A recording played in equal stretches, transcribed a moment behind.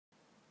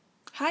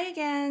Hi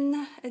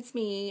again, it's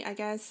me. I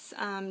guess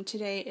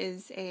today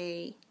is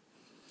a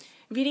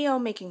video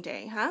making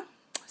day, huh?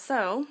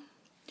 So,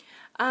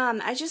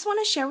 I just want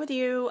to share with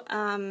you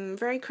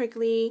very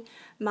quickly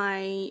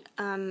my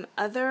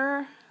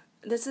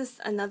this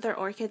is another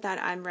orchid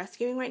that I'm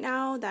rescuing right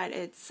now that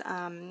it's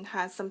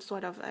has some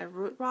sort of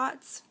root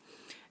rots.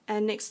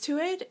 And next to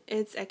it,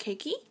 it's a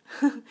keiki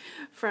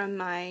from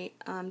my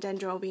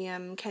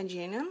Dendrobium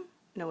cangianum.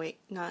 No, wait,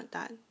 not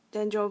that.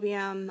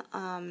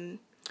 Dendrobium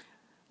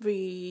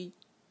Reginae,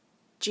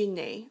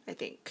 I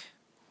think.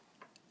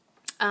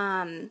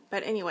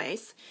 But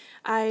anyways,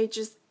 I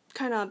just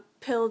kind of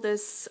peel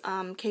this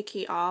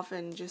keiki off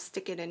and just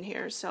stick it in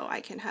here so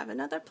I can have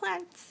another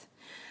plant.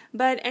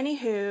 But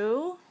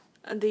anywho,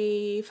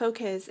 the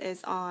focus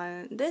is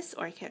on this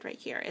orchid right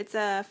here. It's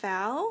a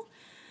phal.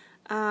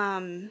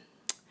 And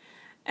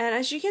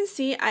as you can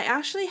see, I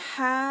actually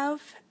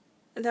have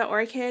the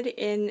orchid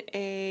in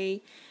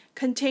a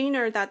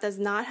container that does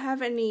not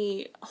have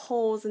any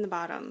holes in the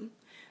bottom.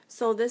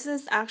 So this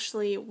is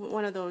actually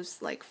one of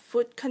those like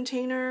food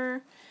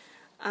container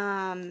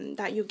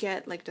that you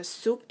get like the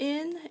soup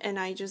in, and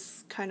I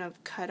just kind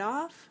of cut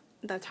off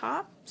the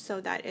top so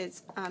that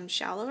it's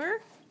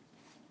shallower.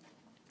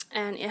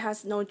 And it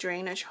has no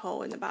drainage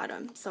hole in the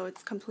bottom, so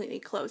it's completely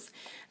closed.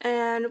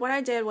 And what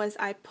I did was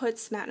I put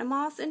sphagnum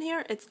moss in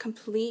here. It's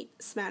complete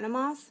sphagnum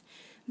moss,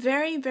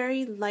 very,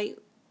 very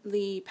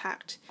lightly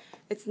packed.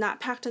 It's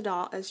not packed at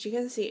all. As you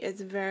can see,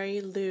 it's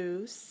very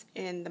loose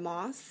in the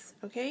moss,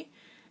 okay?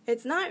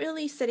 It's not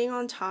really sitting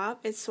on top.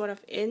 It's sort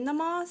of in the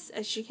moss,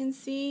 as you can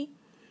see.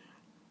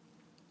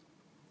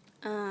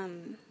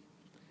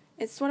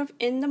 It's sort of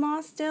in the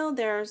moss still.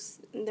 There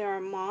are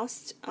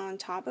moss on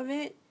top of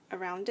it,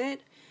 around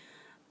it.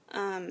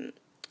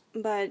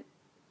 But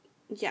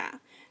yeah,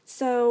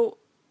 so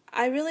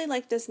I really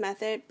like this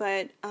method,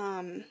 but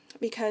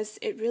because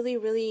it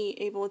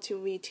really able to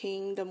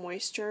retain the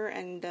moisture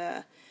and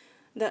the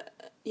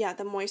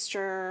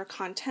moisture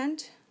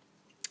content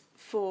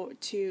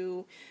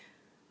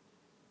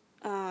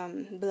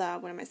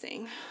what am I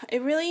saying?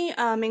 It really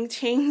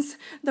maintains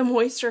the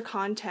moisture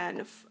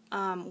content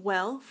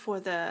well for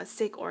the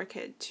sick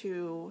orchid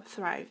to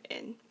thrive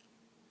in.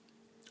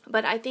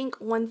 But I think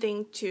one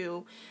thing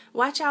to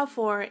watch out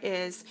for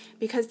is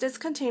because this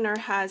container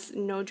has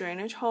no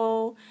drainage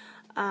hole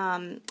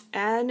and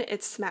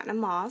it's sphagnum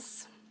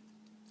moss.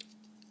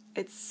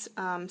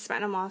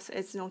 Sphagnum moss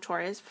is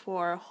notorious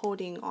for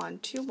holding on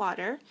to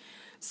water.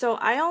 So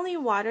I only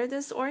water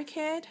this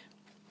orchid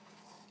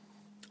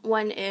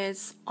when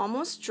it's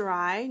almost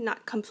dry,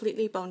 not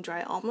completely bone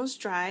dry, almost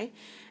dry.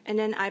 And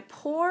then I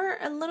pour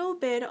a little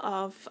bit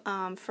of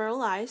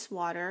fertilized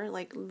water,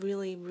 like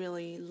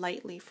really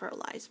lightly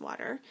fertilized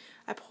water.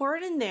 I pour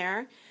it in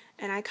there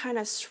and I kind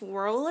of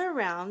swirl it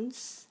around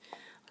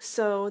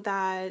so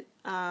that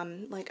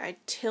like I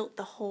tilt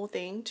the whole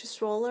thing to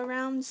swirl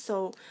around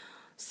so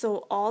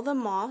all the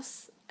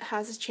moss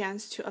has a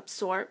chance to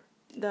absorb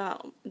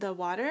the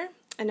water.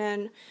 And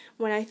then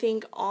when I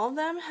think all of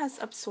them has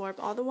absorbed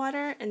all the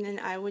water, and then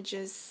I would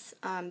just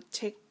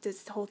take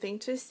this whole thing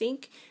to the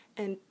sink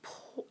and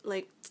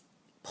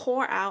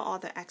pour out all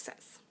the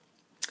excess.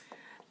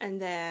 And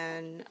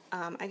then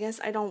I guess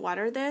I don't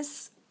water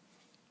this.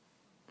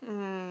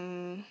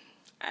 I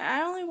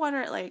only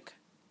water it like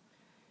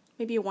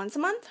maybe once a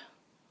month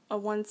or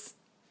once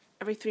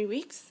every 3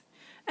 weeks,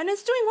 and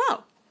it's doing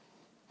well.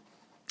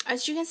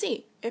 As you can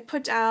see, it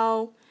put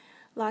out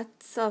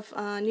lots of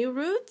new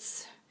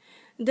roots.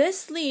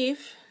 This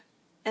leaf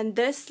and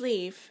this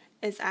leaf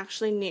is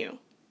actually new.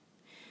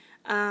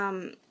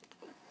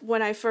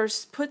 When I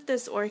first put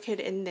this orchid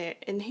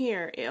in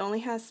here, it only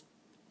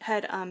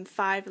had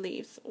 5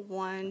 leaves.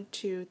 1,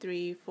 2,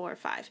 3, 4,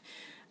 5.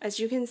 As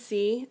you can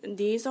see,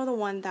 these are the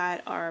ones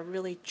that are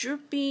really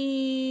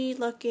droopy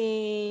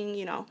looking,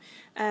 you know,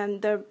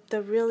 and the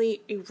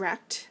really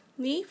erect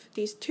leaf,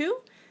 these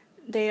two,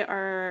 they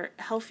are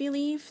healthy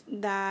leaves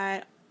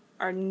that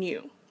are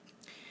new.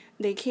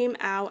 They came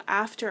out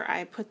after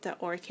I put the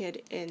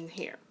orchid in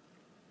here.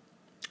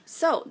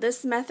 So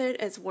this method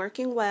is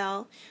working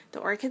well. The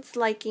orchid's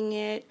liking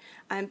it.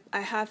 I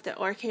have the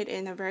orchid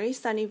in a very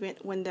sunny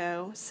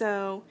window.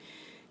 So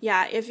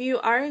yeah, if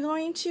you are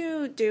going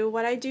to do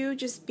what I do,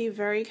 just be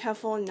very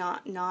careful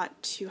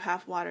not to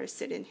have water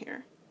sit in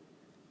here.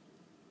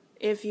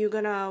 If you're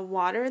gonna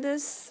water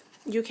this,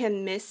 you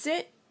can mist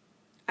it.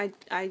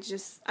 I'm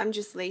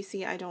just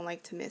lazy. I don't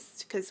like to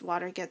mist because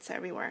water gets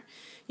everywhere.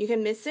 You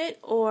can mist it,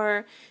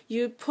 or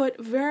you put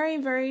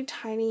very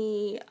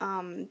tiny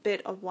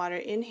bit of water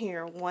in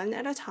here one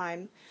at a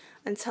time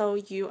until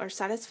you are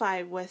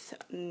satisfied with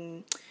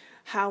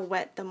how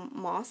wet the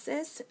moss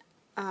is,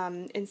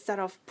 instead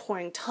of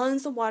pouring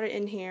tons of water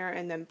in here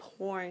and then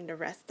pouring the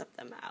rest of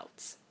them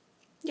out.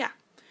 Yeah,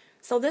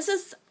 so this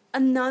is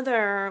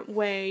another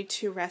way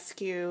to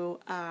rescue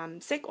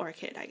sick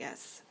orchid, I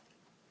guess.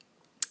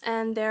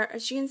 And there,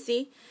 as you can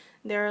see,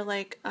 there are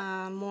like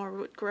more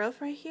root growth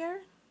right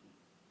here.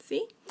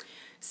 See?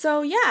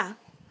 So yeah,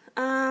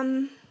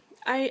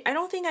 I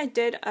don't think I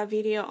did a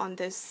video on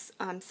this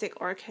sick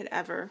orchid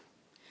ever.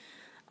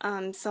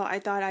 So I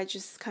thought I'd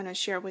just kind of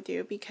share with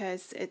you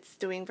because it's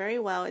doing very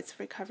well. It's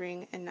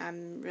recovering and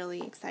I'm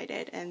really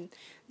excited. And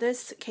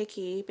this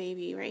Kiki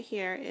baby right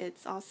here,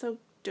 it's also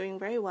doing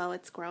very well.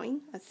 It's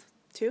growing as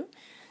too.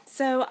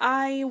 So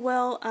I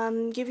will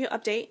give you an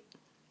update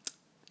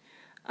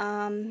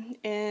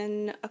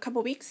in a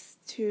couple weeks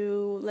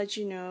to let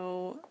you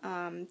know,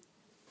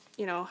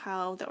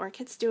 how the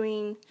orchid's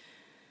doing.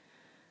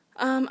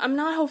 I'm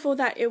not hopeful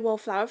that it will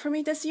flower for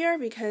me this year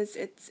because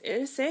it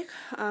is sick,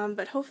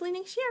 but hopefully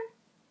next year.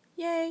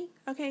 Yay!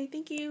 Okay,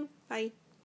 thank you. Bye.